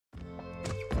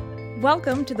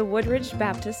Welcome to the Woodridge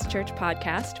Baptist Church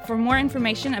podcast. For more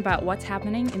information about what's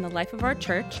happening in the life of our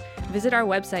church, visit our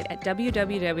website at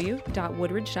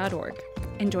www.woodridge.org.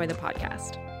 Enjoy the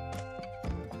podcast.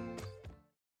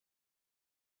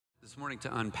 This morning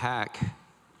to unpack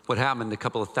what happened a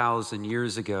couple of thousand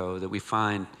years ago that we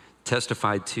find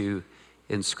testified to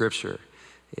in Scripture.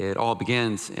 It all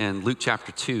begins in Luke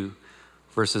chapter 2,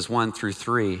 verses 1 through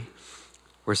 3.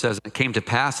 Where it says, it came to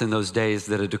pass in those days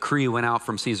that a decree went out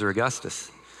from Caesar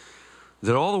Augustus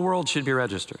that all the world should be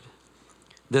registered.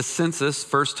 This census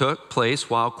first took place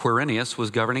while Quirinius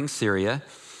was governing Syria.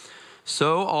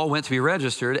 So all went to be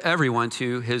registered, everyone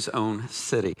to his own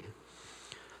city.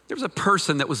 There was a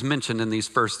person that was mentioned in these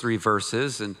first three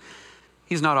verses, and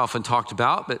he's not often talked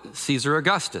about, but Caesar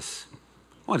Augustus.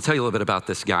 I want to tell you a little bit about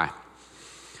this guy.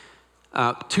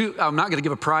 I'm not going to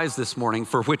give a prize this morning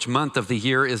for which month of the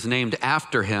year is named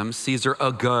after him, Caesar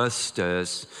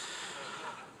Augustus.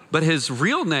 But his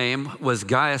real name was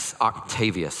Gaius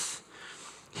Octavius.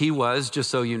 He was, just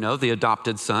so you know, the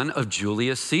adopted son of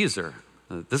Julius Caesar.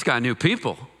 This guy knew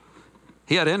people.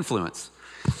 He had influence.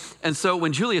 And so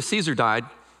when Julius Caesar died,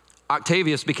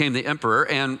 Octavius became the emperor,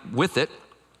 and with it,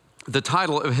 the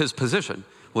title of his position,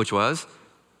 which was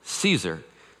Caesar.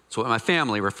 It's what my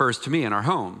family refers to me in our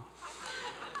home.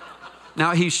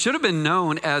 Now, he should have been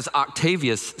known as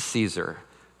Octavius Caesar,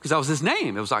 because that was his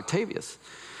name. It was Octavius.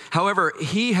 However,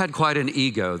 he had quite an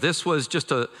ego. He was just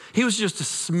a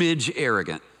smidge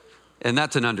arrogant, and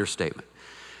that's an understatement,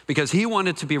 because he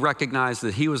wanted to be recognized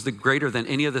that he was the greater than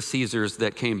any of the Caesars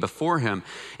that came before him.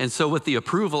 And so with the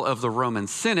approval of the Roman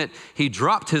Senate, he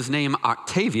dropped his name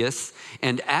Octavius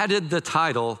and added the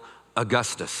title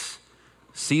Augustus,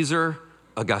 Caesar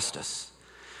Augustus.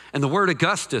 And the word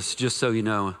Augustus, just so you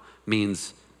know,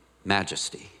 means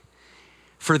majesty.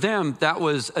 For them, that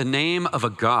was a name of a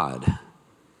god.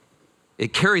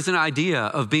 It carries an idea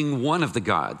of being one of the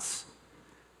gods.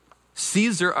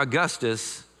 Caesar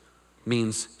Augustus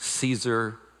means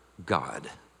Caesar God.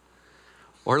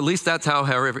 Or at least that's how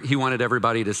he wanted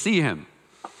everybody to see him.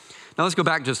 Now let's go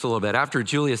back just a little bit. After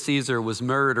Julius Caesar was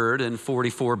murdered in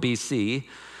 44 BC,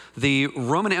 the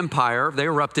Roman Empire, they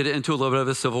erupted into a little bit of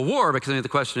a civil war, because the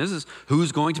question is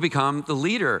who's going to become the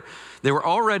leader? They were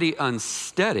already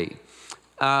unsteady.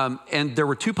 And there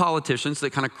were two politicians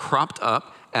that kind of cropped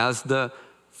up as the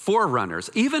forerunners.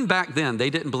 Even back then, they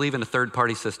didn't believe in a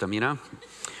third-party system, you know?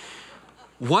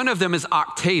 One of them is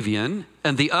Octavian,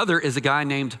 and the other is a guy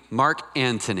named Mark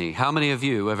Antony. How many of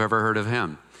you have ever heard of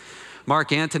him?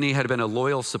 Mark Antony had been a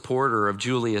loyal supporter of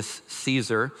Julius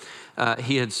Caesar.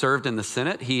 He had served in the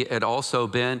Senate. He had also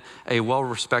been a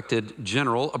well-respected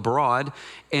general abroad,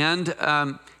 and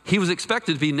he was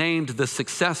expected to be named the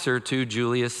successor to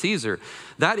Julius Caesar.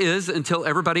 That is, until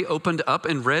everybody opened up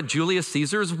and read Julius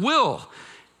Caesar's will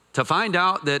to find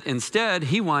out that instead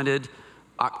he wanted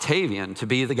Octavian to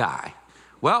be the guy.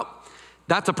 Well,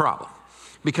 that's a problem,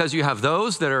 because you have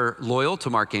those that are loyal to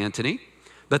Mark Antony,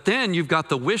 but then you've got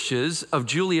the wishes of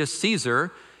Julius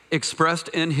Caesar expressed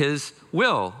in his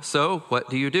will. So what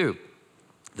do?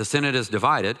 The Senate is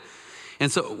divided.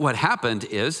 And so what happened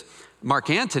is Mark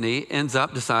Antony ends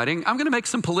up deciding, I'm going to make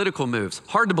some political moves.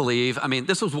 Hard to believe. I mean,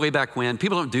 this was way back when.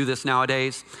 People don't do this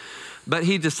nowadays. But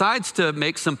he decides to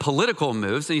make some political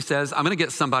moves, and he says, I'm going to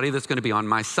get somebody that's going to be on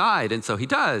my side. And so he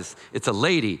does. It's a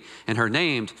lady, and her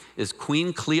name is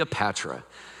Queen Cleopatra.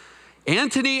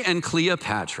 Antony and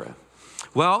Cleopatra.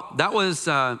 Well, that was,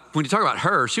 when you talk about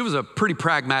her, she was a pretty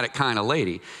pragmatic kind of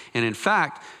lady. And in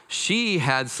fact, she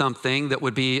had something that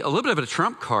would be a little bit of a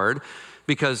trump card,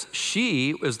 because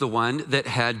she was the one that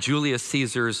had Julius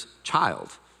Caesar's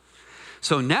child.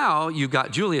 So now you've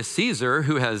got Julius Caesar,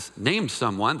 who has named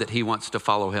someone that he wants to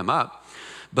follow him up.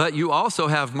 But you also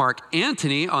have Mark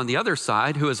Antony on the other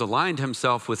side, who has aligned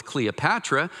himself with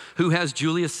Cleopatra, who has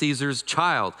Julius Caesar's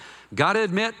child. Got to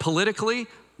admit, politically,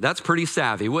 that's pretty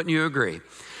savvy, wouldn't you agree?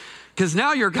 Because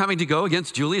now you're coming to go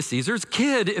against Julius Caesar's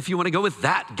kid if you want to go with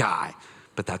that guy.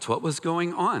 But that's what was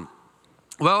going on.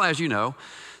 Well, as you know,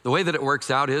 the way that it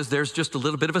works out is there's just a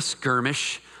little bit of a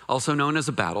skirmish, also known as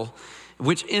a battle,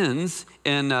 which ends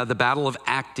in the Battle of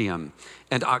Actium,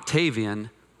 and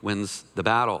Octavian wins the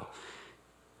battle.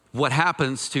 What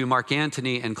happens to Mark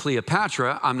Antony and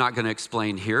Cleopatra, I'm not going to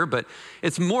explain here, but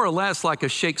it's more or less like a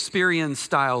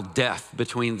Shakespearean-style death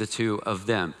between the two of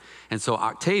them. And so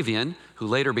Octavian, who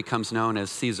later becomes known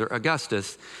as Caesar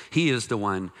Augustus, he is the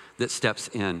one that steps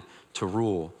in to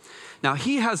rule. Now,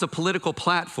 he has a political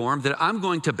platform that I'm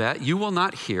going to bet you will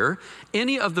not hear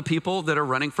any of the people that are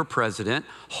running for president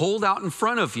hold out in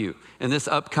front of you in this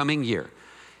upcoming year.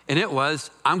 And it was,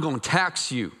 I'm going to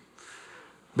tax you.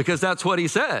 Because that's what he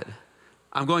said.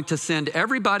 I'm going to send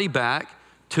everybody back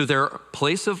to their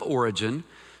place of origin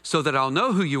so that I'll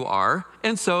know who you are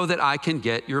and so that I can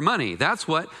get your money. That's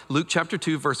what Luke chapter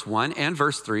 2, verse 1 and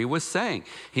verse 3 was saying.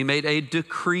 He made a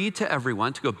decree to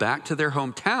everyone to go back to their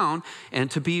hometown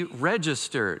and to be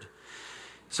registered.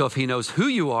 So if he knows who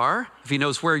you are, if he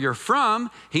knows where you're from,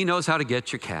 he knows how to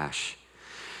get your cash.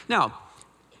 Now,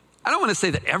 I don't want to say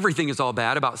that everything is all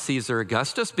bad about Caesar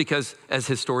Augustus because, as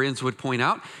historians would point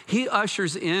out, he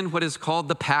ushers in what is called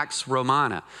the Pax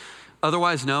Romana,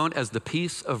 otherwise known as the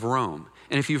Peace of Rome.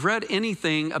 And if you've read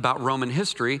anything about Roman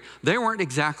history, they weren't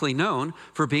exactly known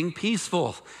for being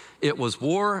peaceful. It was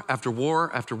war after war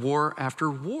after war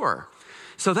after war.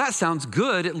 So that sounds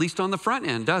good, at least on the front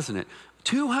end, doesn't it?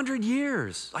 200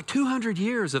 years, like 200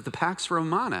 years of the Pax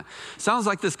Romana. Sounds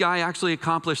like this guy actually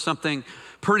accomplished something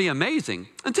pretty amazing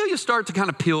until you start to kind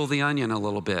of peel the onion a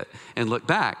little bit and look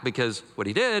back, because what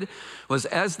he did was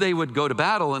as they would go to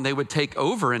battle and they would take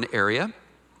over an area,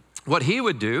 what he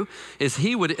would do is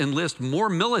he would enlist more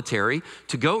military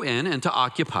to go in and to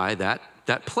occupy that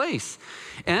place.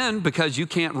 And because you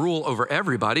can't rule over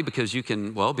everybody, because you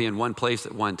can, be in one place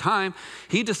at one time,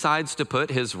 he decides to put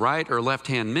his right or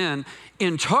left-hand men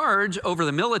in charge over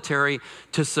the military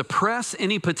to suppress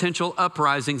any potential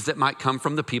uprisings that might come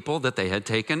from the people that they had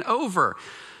taken over.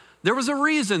 There was a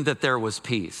reason that there was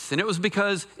peace, and it was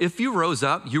because if you rose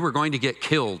up, you were going to get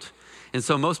killed. And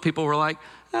so most people were like,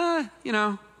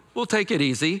 we'll take it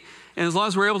easy. And as long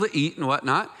as we're able to eat and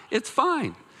whatnot, it's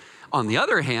fine. On the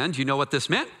other hand, you know what this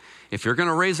meant? If you're going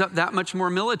to raise up that much more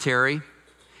military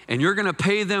and you're going to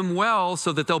pay them well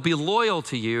so that they'll be loyal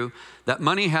to you, that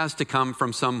money has to come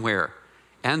from somewhere.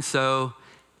 And so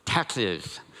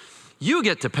taxes, you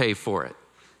get to pay for it.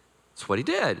 That's what he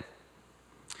did.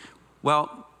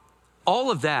 Well,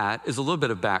 all of that is a little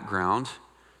bit of background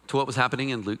to what was happening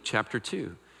in Luke chapter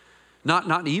 2.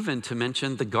 Not even to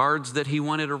mention the guards that he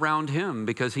wanted around him,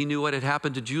 because he knew what had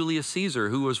happened to Julius Caesar,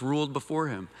 who was ruled before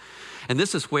him. And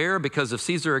this is where, because of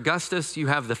Caesar Augustus, you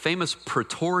have the famous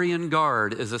Praetorian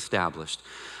Guard is established.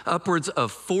 Upwards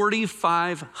of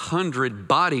 4,500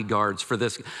 bodyguards for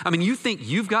this. I mean, you think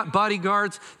you've got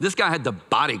bodyguards? This guy had the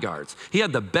bodyguards. He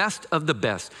had the best of the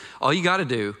best. All you got to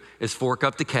do is fork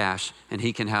up the cash and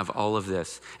he can have all of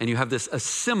this. And you have this a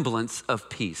semblance of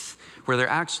peace where there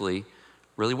actually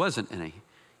really wasn't any.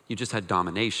 You just had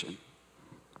domination.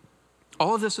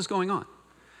 All of this is going on.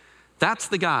 That's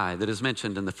the guy that is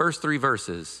mentioned in the first 3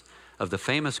 verses of the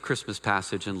famous Christmas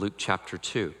passage in Luke chapter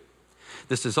 2.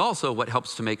 This is also what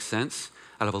helps to make sense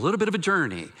out of a little bit of a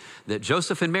journey that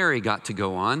Joseph and Mary got to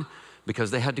go on,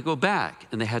 because they had to go back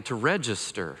and they had to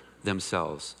register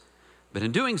themselves. But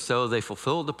in doing so, they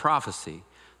fulfilled the prophecy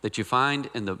that you find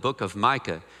in the book of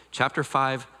Micah, chapter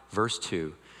 5, verse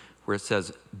 2, where it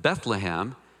says,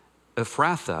 Bethlehem,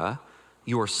 Ephrathah,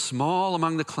 you are small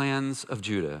among the clans of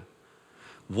Judah.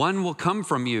 One will come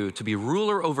from you to be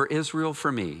ruler over Israel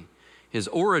for me. His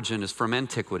origin is from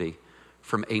antiquity,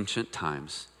 from ancient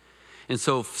times. And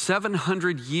so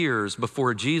 700 years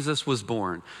before Jesus was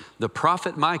born, the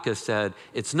prophet Micah said,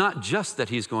 it's not just that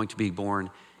he's going to be born,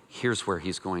 here's where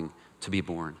he's going to be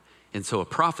born. And so a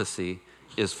prophecy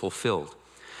is fulfilled.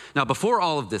 Now, before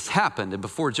all of this happened and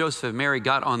before Joseph and Mary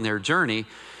got on their journey,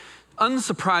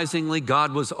 unsurprisingly,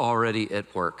 God was already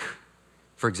at work.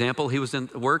 For example, he was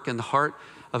at work in the heart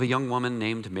of a young woman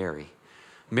named Mary.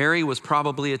 Mary was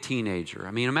probably a teenager.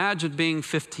 I mean, imagine being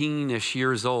 15-ish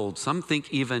years old. Some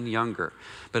think even younger.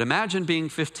 But imagine being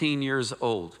 15 years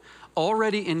old,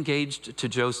 already engaged to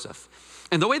Joseph.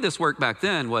 And the way this worked back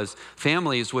then was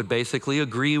families would basically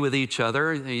agree with each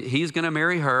other. He's going to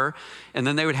marry her, and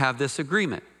then they would have this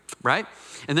agreement, right?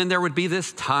 And then there would be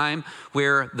this time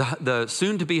where the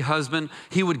soon-to-be husband,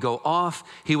 he would go off,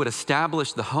 he would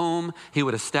establish the home, he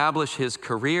would establish his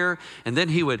career, and then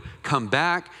he would come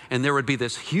back, and there would be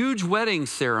this huge wedding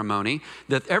ceremony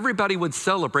that everybody would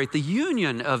celebrate the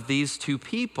union of these two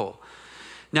people.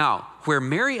 Now, where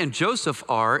Mary and Joseph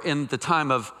are in the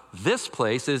time of this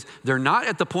place is they're not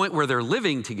at the point where they're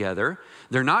living together.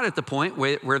 They're not at the point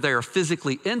where they are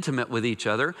physically intimate with each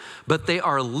other, but they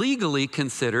are legally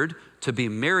considered to be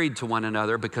married to one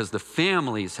another because the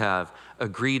families have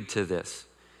agreed to this.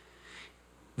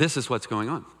 This is what's going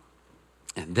on.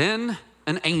 And then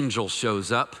an angel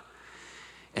shows up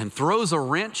and throws a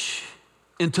wrench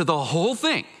into the whole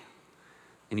thing.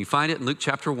 And you find it in Luke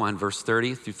chapter 1, verse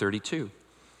 30 through 32.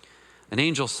 An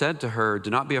angel said to her, "Do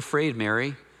not be afraid,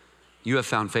 Mary. You have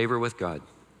found favor with God.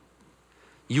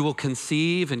 You will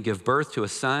conceive and give birth to a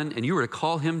son, and you are to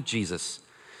call him Jesus.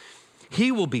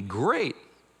 He will be great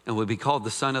and will be called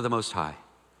the Son of the Most High.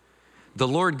 The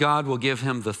Lord God will give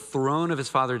him the throne of his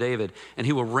father David, and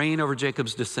he will reign over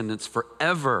Jacob's descendants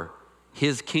forever.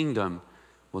 His kingdom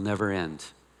will never end.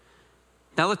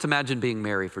 Now let's imagine being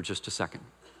Mary for just a second.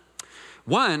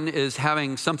 One is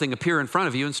having something appear in front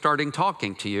of you and starting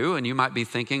talking to you, and you might be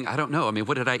thinking, I don't know,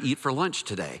 what did I eat for lunch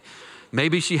today?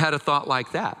 Maybe she had a thought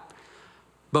like that.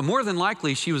 But more than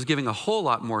likely, she was giving a whole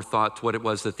lot more thought to what it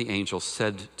was that the angel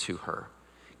said to her.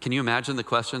 Can you imagine the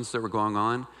questions that were going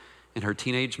on in her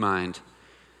teenage mind?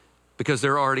 Because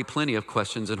there are already plenty of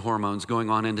questions and hormones going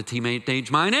on in the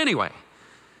teenage mind anyway.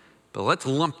 But let's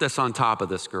lump this on top of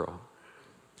this girl.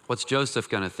 What's Joseph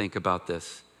going to think about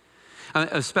this?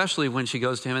 Especially when she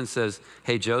goes to him and says,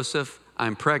 hey, Joseph,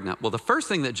 I'm pregnant. Well, the first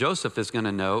thing that Joseph is going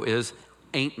to know is,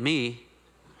 ain't me.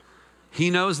 He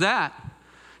knows that.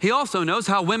 He also knows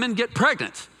how women get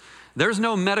pregnant. There's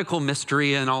no medical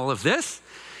mystery in all of this.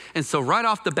 And so right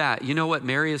off the bat, you know what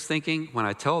Mary is thinking? When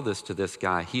I tell this to this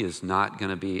guy, he is not going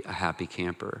to be a happy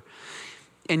camper.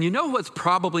 And you know what's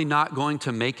probably not going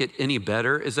to make it any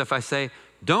better is if I say,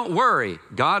 don't worry,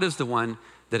 God is the one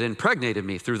that impregnated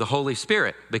me through the Holy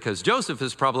Spirit, because Joseph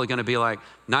is probably going to be like,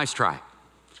 nice try.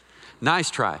 Nice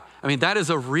try. That is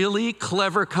a really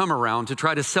clever come around to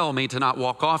try to sell me to not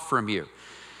walk off from you.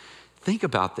 Think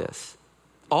about this.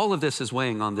 All of this is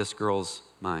weighing on this girl's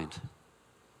mind.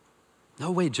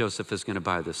 No way Joseph is going to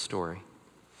buy this story.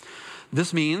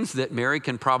 This means that Mary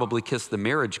can probably kiss the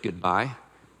marriage goodbye.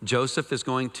 Joseph is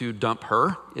going to dump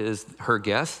her, is her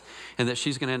guess, and that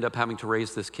she's going to end up having to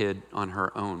raise this kid on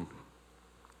her own.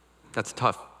 That's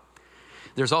tough.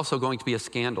 There's also going to be a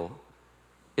scandal.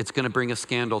 It's going to bring a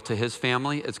scandal to his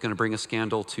family. It's going to bring a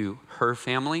scandal to her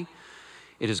family.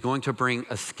 It is going to bring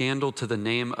a scandal to the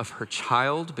name of her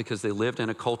child because they lived in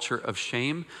a culture of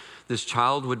shame. This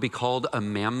child would be called a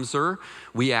mamzer.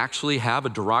 We actually have a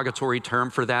derogatory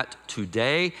term for that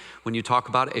today. When you talk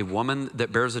about a woman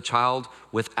that bears a child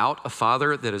without a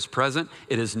father that is present,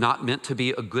 it is not meant to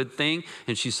be a good thing.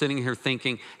 And she's sitting here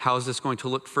thinking, how is this going to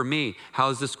look for me? How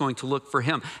is this going to look for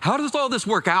him? How does all this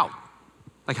work out?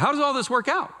 How does all this work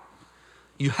out?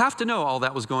 You have to know all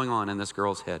that was going on in this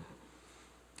girl's head.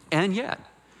 And yet,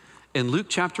 in Luke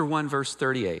chapter 1, verse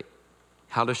 38,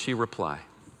 how does she reply?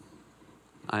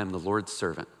 I am the Lord's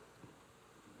servant.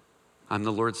 I'm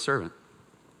the Lord's servant.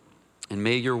 And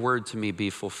may your word to me be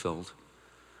fulfilled.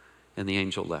 And the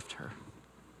angel left her.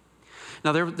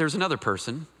 Now there's another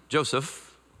person,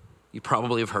 Joseph. You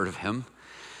probably have heard of him.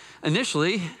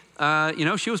 Initially,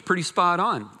 she was pretty spot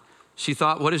on. She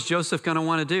thought, what is Joseph going to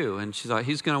want to do? And she thought,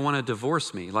 he's going to want to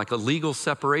divorce me, like a legal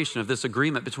separation of this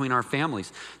agreement between our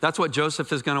families. That's what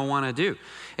Joseph is going to want to do.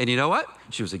 And you know what?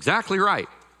 She was exactly right.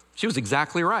 She was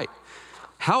exactly right.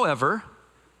 However,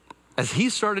 as he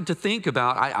started to think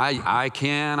about, I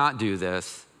cannot do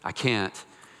this. I can't.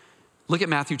 Look at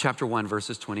Matthew chapter 1,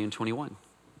 verses 20 and 21.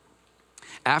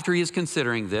 After he is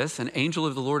considering this, an angel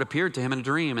of the Lord appeared to him in a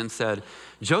dream and said,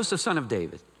 Joseph, son of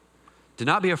David, do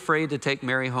not be afraid to take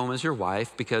Mary home as your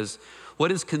wife, because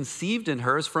what is conceived in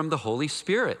her is from the Holy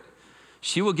Spirit.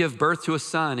 She will give birth to a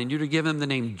son, and you're to give him the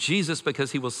name Jesus,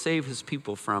 because he will save his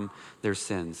people from their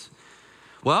sins.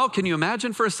 Well, can you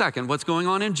imagine for a second what's going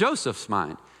on in Joseph's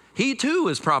mind? He too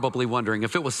is probably wondering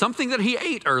if it was something that he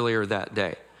ate earlier that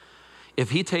day.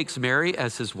 If he takes Mary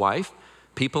as his wife,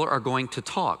 people are going to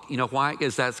talk. You know why?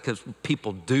 That's because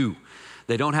people do.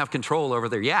 They don't have control over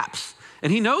their yaps.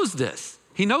 And he knows this.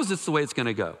 He knows it's the way it's going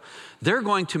to go. They're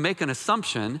going to make an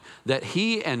assumption that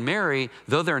he and Mary,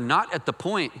 though they're not at the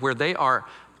point where they are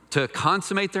to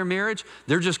consummate their marriage,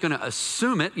 they're just going to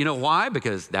assume it. You know why?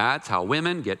 Because that's how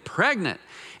women get pregnant.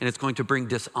 And it's going to bring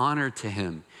dishonor to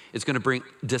him. It's going to bring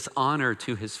dishonor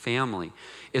to his family.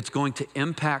 It's going to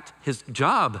impact his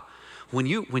job. When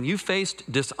you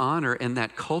faced dishonor in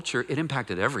that culture, it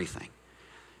impacted everything.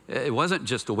 It wasn't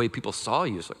just the way people saw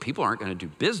you. It's like people aren't going to do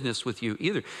business with you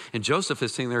either. And Joseph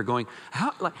is sitting there going,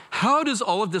 how does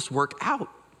all of this work out?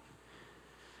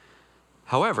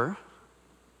 However,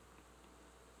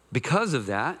 because of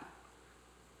that,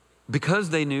 because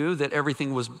they knew that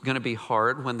everything was going to be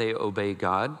hard when they obey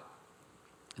God,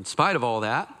 in spite of all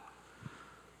that,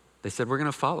 they said, we're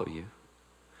going to follow you.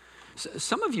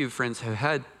 Some of you, friends, have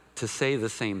had to say the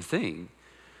same thing,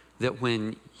 that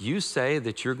when you say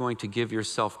that you're going to give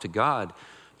yourself to God,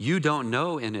 you don't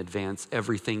know in advance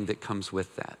everything that comes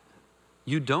with that.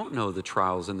 You don't know the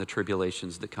trials and the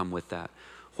tribulations that come with that.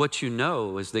 What you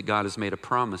know is that God has made a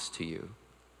promise to you,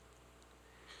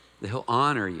 that he'll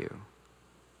honor you.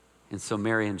 And so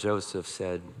Mary and Joseph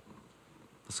said,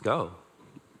 let's go.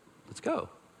 Let's go.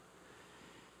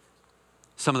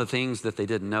 Some of the things that they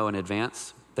didn't know in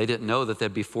advance, They didn't know that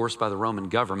they'd be forced by the Roman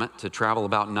government to travel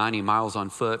about 90 miles on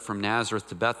foot from Nazareth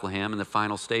to Bethlehem in the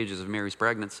final stages of Mary's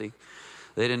pregnancy.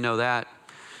 They didn't know that.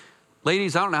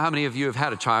 Ladies, I don't know how many of you have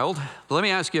had a child, but let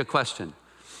me ask you a question.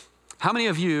 How many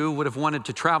of you would have wanted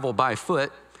to travel by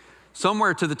foot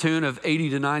somewhere to the tune of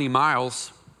 80 to 90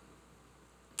 miles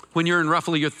when you're in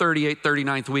roughly your 38th,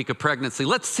 39th week of pregnancy?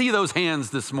 Let's see those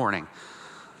hands this morning.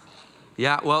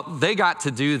 Yeah, well, they got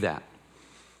to do that.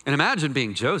 And imagine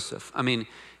being Joseph. I mean,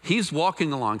 he's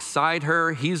walking alongside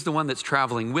her. He's the one that's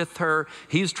traveling with her.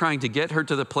 He's trying to get her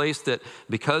to the place that,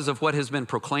 because of what has been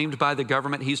proclaimed by the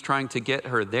government, he's trying to get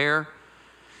her there.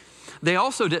 They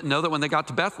also didn't know that when they got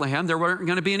to Bethlehem, there weren't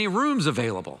going to be any rooms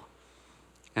available.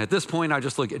 And at this point, I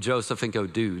just look at Joseph and go,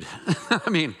 dude. I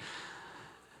mean,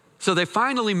 so they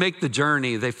finally make the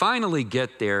journey. They finally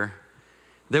get there.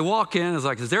 They walk in. It's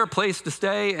like, is there a place to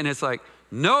stay? And it's like,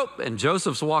 nope. And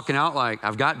Joseph's walking out like,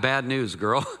 I've got bad news,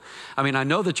 girl. I mean, I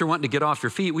know that you're wanting to get off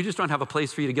your feet. We just don't have a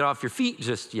place for you to get off your feet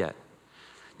just yet.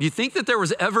 Do you think that there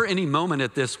was ever any moment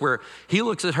at this where he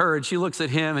looks at her and she looks at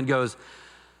him and goes,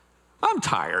 I'm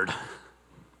tired.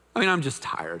 I mean, I'm just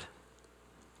tired.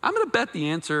 I'm going to bet the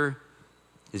answer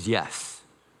is yes.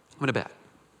 I'm going to bet.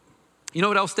 You know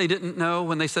what else they didn't know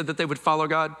when they said that they would follow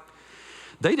God?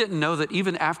 They didn't know that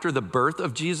even after the birth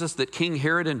of Jesus, that King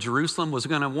Herod in Jerusalem was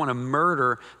going to want to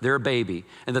murder their baby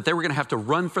and that they were going to have to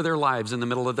run for their lives in the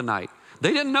middle of the night.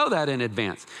 They didn't know that in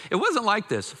advance. It wasn't like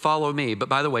this, follow me, but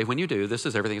by the way, when you do, this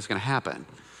is everything that's going to happen.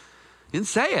 He didn't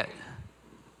say it.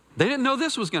 They didn't know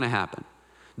this was going to happen.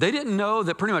 They didn't know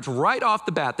that pretty much right off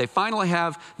the bat, they finally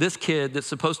have this kid that's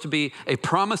supposed to be a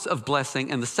promise of blessing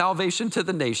and the salvation to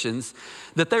the nations,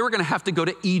 that they were going to have to go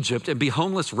to Egypt and be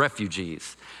homeless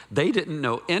refugees. They didn't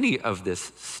know any of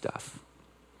this stuff.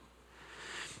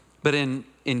 But in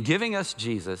giving us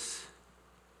Jesus,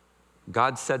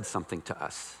 God said something to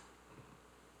us.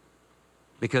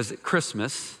 Because at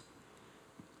Christmas,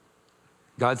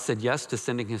 God said yes to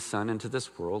sending his son into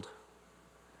this world.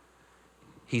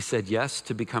 He said yes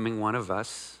to becoming one of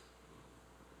us.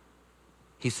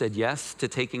 He said yes to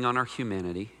taking on our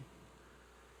humanity.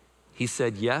 He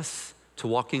said yes to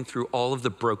walking through all of the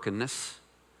brokenness.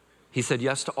 He said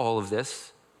yes to all of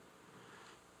this.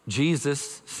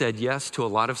 Jesus said yes to a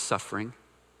lot of suffering.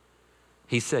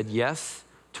 He said yes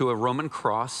to a Roman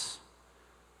cross.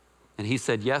 And he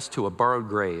said yes to a borrowed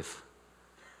grave.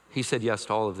 He said yes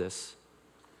to all of this,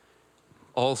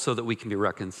 all so that we can be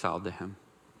reconciled to him.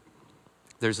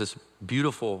 There's this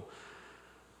beautiful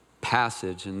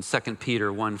passage in 2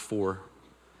 Peter 1:4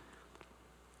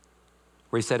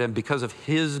 where he said, and because of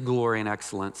his glory and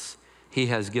excellence, he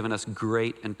has given us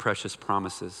great and precious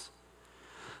promises.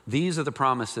 These are the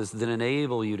promises that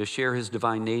enable you to share his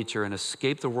divine nature and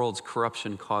escape the world's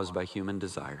corruption caused by human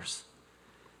desires.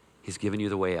 He's given you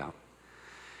the way out.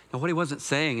 Now, what he wasn't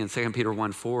saying in 2 Peter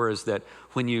 1:4 is that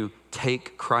when you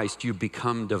take Christ, you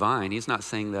become divine. He's not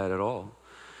saying that at all.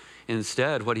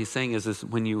 Instead, what he's saying is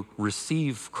when you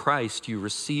receive Christ, you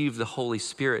receive the Holy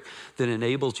Spirit that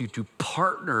enables you to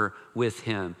partner with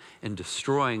him in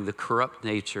destroying the corrupt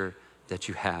nature that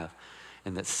you have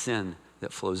and that sin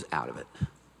that flows out of it.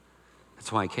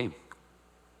 That's why he came.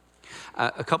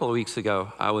 A couple of weeks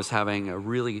ago, I was having a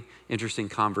really interesting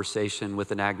conversation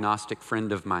with an agnostic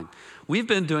friend of mine. We've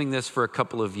been doing this for a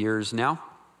couple of years now.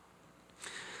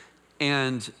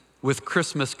 And with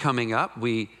Christmas coming up,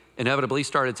 we inevitably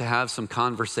started to have some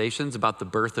conversations about the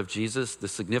birth of Jesus, the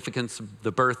significance of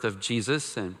the birth of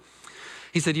Jesus. And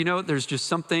he said, you know, there's just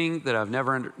something that I've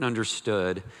never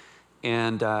understood.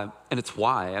 And it's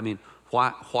why. I mean,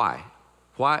 why?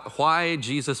 Why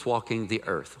Jesus walking the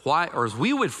earth? Why, or as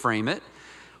we would frame it,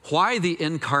 why the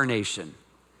incarnation?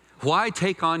 Why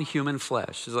take on human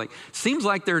flesh? It's like, seems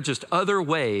like there are just other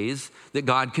ways that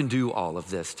God can do all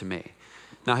of this to me.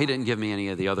 Now, he didn't give me any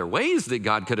of the other ways that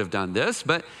God could have done this,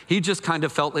 but he just kind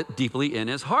of felt it deeply in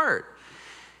his heart.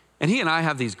 And he and I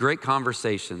have these great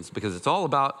conversations because it's all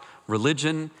about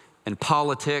religion and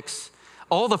politics,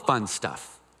 all the fun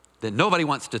stuff that nobody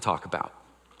wants to talk about.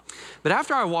 But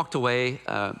after I walked away,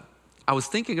 I was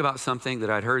thinking about something that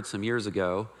I'd heard some years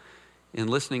ago in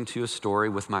listening to a story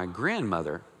with my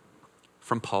grandmother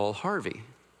from Paul Harvey.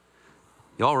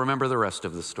 Y'all remember the rest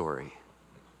of the story.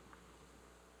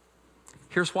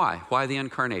 Here's why. Why the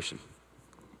incarnation?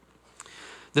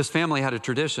 This family had a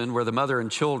tradition where the mother and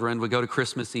children would go to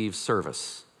Christmas Eve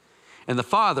service, and the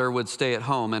father would stay at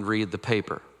home and read the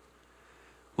paper.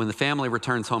 When the family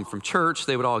returns home from church,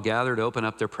 they would all gather to open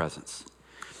up their presents.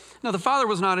 Now, the father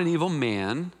was not an evil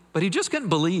man, but he just couldn't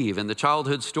believe in the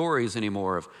childhood stories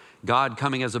anymore of God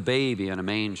coming as a baby in a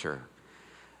manger.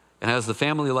 And as the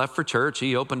family left for church,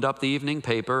 he opened up the evening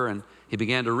paper and He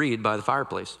began to read by the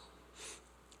fireplace.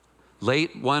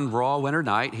 Late one raw winter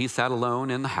night, he sat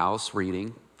alone in the house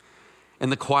reading. In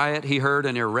the quiet, he heard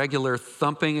an irregular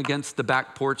thumping against the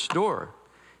back porch door.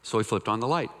 So he flipped on the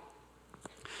light.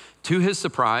 To his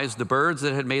surprise, the birds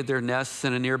that had made their nests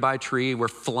in a nearby tree were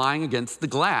flying against the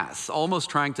glass, almost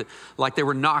trying to, like they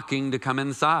were knocking to come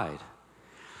inside.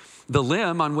 The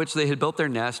limb on which they had built their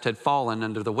nest had fallen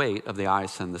under the weight of the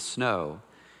ice and the snow,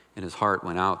 and his heart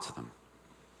went out to them.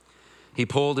 He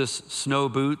pulled his snow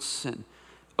boots and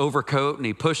overcoat, and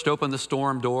he pushed open the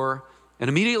storm door, and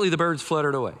immediately the birds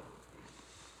fluttered away.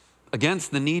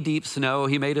 Against the knee-deep snow,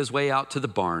 he made his way out to the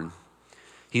barn.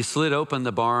 He slid open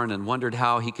the barn and wondered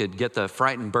how he could get the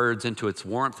frightened birds into its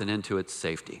warmth and into its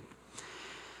safety.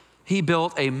 He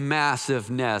built a massive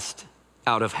nest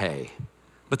out of hay,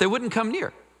 but they wouldn't come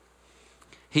near.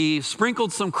 He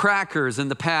sprinkled some crackers in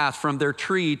the path from their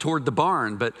tree toward the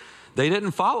barn, but they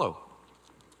didn't follow.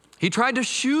 He tried to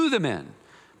shoo them in,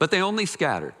 but they only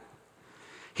scattered.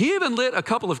 He even lit a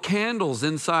couple of candles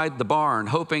inside the barn,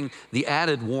 hoping the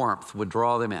added warmth would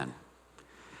draw them in.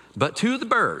 But to the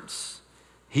birds,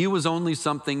 he was only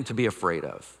something to be afraid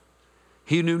of.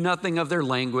 He knew nothing of their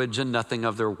language and nothing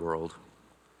of their world.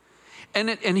 And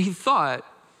he thought,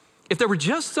 if there were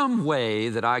just some way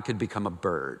that I could become a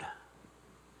bird,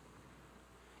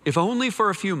 if only for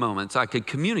a few moments I could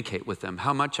communicate with them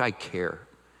how much I care,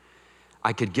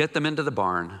 I could get them into the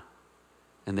barn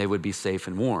and they would be safe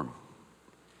and warm.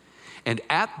 And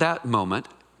at that moment,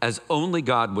 as only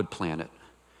God would plan it,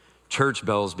 church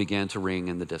bells began to ring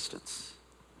in the distance.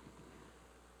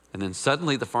 And then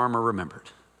suddenly the farmer remembered.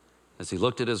 As he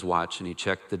looked at his watch and he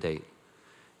checked the date,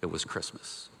 it was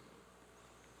Christmas.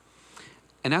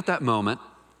 And at that moment,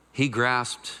 he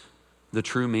grasped the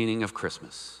true meaning of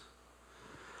Christmas.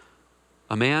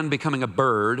 A man becoming a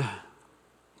bird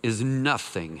is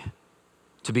nothing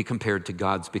to be compared to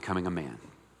God's becoming a man.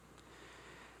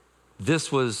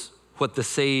 This was what the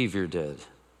Savior did.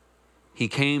 He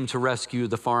came to rescue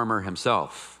the farmer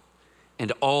himself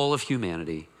and all of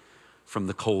humanity from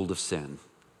the cold of sin.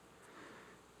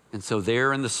 And so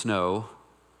there in the snow,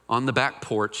 on the back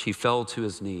porch, he fell to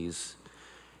his knees.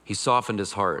 He softened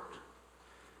his heart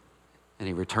and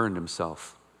he returned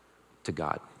himself to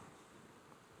God.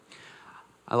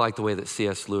 I like the way that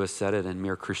C.S. Lewis said it in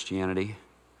Mere Christianity.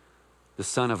 The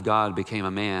Son of God became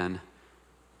a man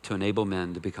to enable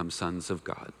men to become sons of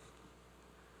God.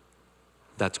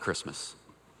 That's Christmas.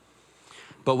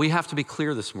 But we have to be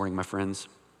clear this morning, my friends.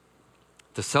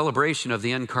 The celebration of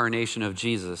the incarnation of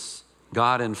Jesus,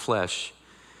 God in flesh,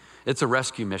 it's a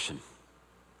rescue mission.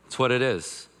 It's what it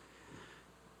is.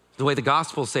 The way the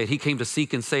Gospels say it, he came to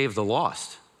seek and save the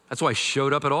lost. That's why he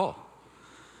showed up at all.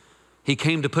 He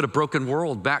came to put a broken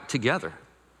world back together.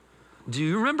 Do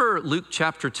you remember Luke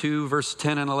chapter 2, verse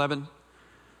 10 and 11?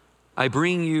 I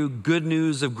bring you good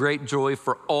news of great joy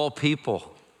for all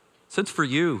people. So it's for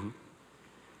you.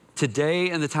 Today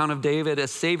in the town of David, a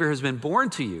Savior has been born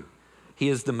to you. He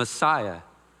is the Messiah.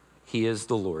 He is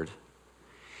the Lord.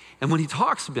 And when he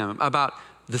talks about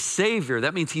the Savior,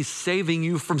 that means he's saving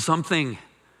you from something.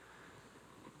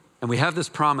 And we have this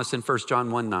promise in 1 John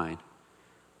 1:9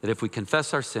 that if we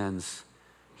confess our sins,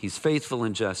 he's faithful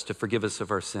and just to forgive us of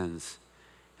our sins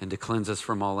and to cleanse us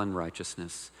from all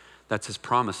unrighteousness. That's his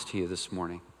promise to you this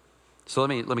morning. So let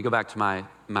me go back to my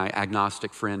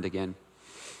agnostic friend again.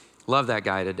 Love that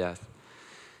guy to death.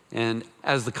 And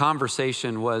as the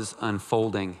conversation was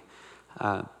unfolding,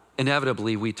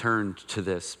 inevitably we turned to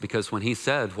this, because when he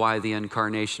said, why the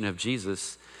incarnation of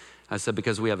Jesus? I said,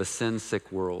 because we have a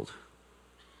sin-sick world.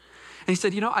 And he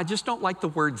said, I just don't like the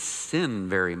word sin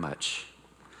very much.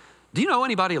 Do you know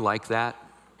anybody like that?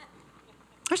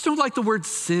 I just don't like the word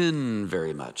sin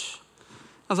very much.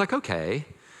 I was like, okay,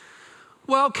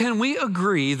 well, can we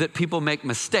agree that people make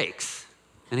mistakes?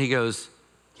 And he goes,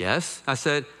 yes. I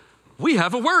said, we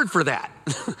have a word for that.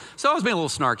 So I was being a little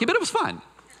snarky, but it was fun.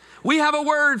 We have a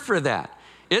word for that.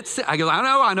 I go,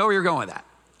 I know where you're going with that.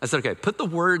 I said, okay, put the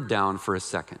word down for a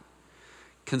second.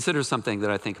 Consider something that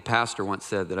I think a pastor once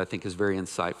said that I think is very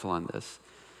insightful on this.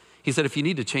 He said, if you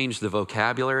need to change the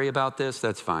vocabulary about this,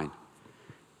 that's fine.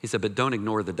 He said, but don't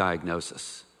ignore the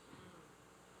diagnosis.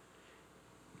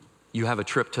 You have a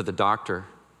trip to the doctor,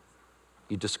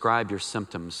 you describe your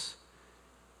symptoms,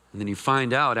 and then you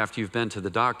find out after you've been to the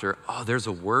doctor, oh, there's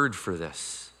a word for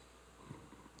this.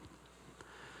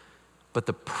 But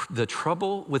the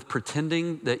trouble with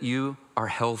pretending that you are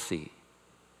healthy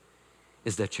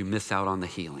is that you miss out on the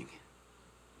healing.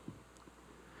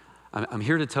 I'm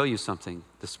here to tell you something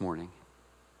this morning.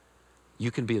 You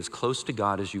can be as close to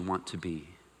God as you want to be.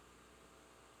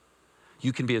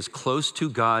 You can be as close to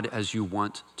God as you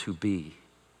want to be.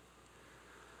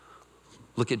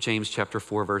 Look at James chapter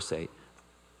 4, verse 8.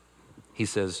 He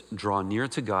says, draw near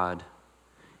to God,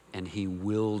 and he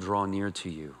will draw near to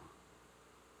you.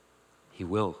 He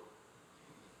will.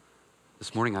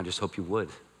 This morning, I just hope you would.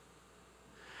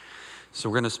 So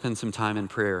we're going to spend some time in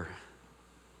prayer.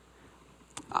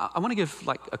 I want to give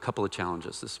like a couple of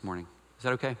challenges this morning. Is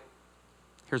that okay?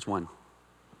 Here's one.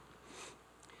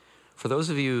 For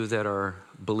those of you that are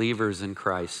believers in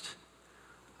Christ,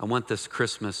 I want this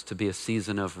Christmas to be a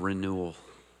season of renewal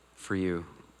for you.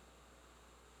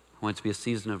 I want it to be a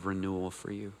season of renewal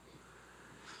for you.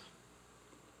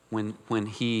 When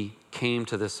he came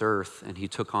to this earth and he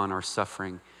took on our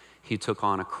suffering, he took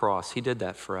on a cross. He did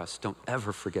that for us. Don't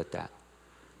ever forget that.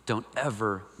 Don't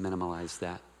ever minimize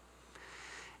that.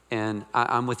 And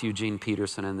I'm with Eugene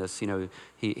Peterson in this. You know,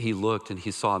 he looked and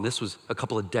he saw, and this was a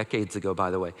couple of decades ago,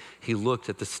 by the way. He looked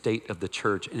at the state of the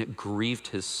church and it grieved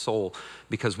his soul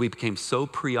because we became so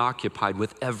preoccupied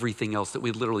with everything else that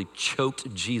we literally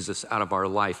choked Jesus out of our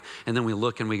life. And then we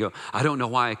look and we go, I don't know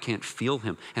why I can't feel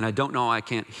him, and I don't know why I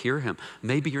can't hear him.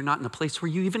 Maybe you're not in a place where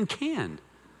you even can.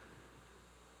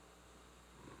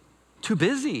 Too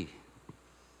busy.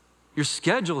 Your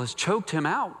schedule has choked him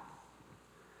out.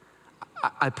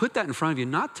 I put that in front of you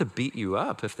not to beat you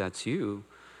up if that's you,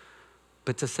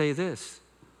 but to say this,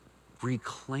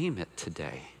 reclaim it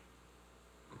today.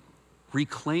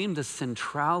 Reclaim the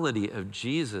centrality of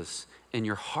Jesus in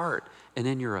your heart and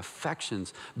in your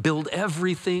affections. Build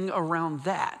everything around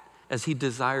that as he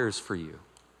desires for you.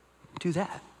 Do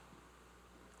that.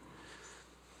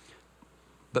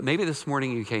 But maybe this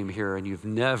morning you came here and you've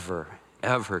never,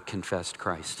 ever confessed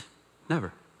Christ.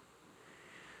 Never.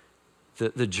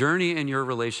 The journey in your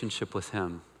relationship with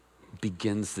him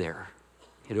begins there.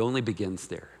 It only begins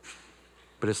there.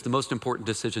 But it's the most important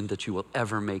decision that you will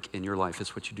ever make in your life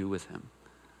is what you do with him.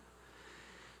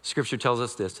 Scripture tells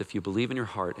us this: if you believe in your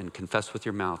heart and confess with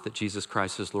your mouth that Jesus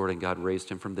Christ is Lord and God raised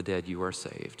him from the dead, you are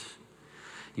saved.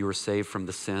 You are saved from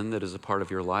the sin that is a part of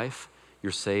your life.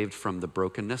 You're saved from the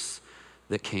brokenness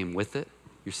that came with it.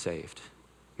 You're saved.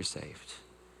 You're saved.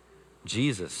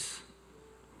 Jesus,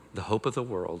 the hope of the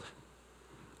world,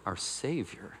 our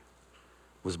Savior,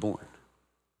 was born.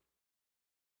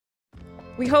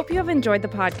 We hope you have enjoyed the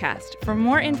podcast. For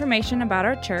more information about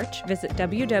our church, visit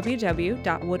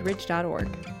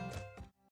www.woodridge.org.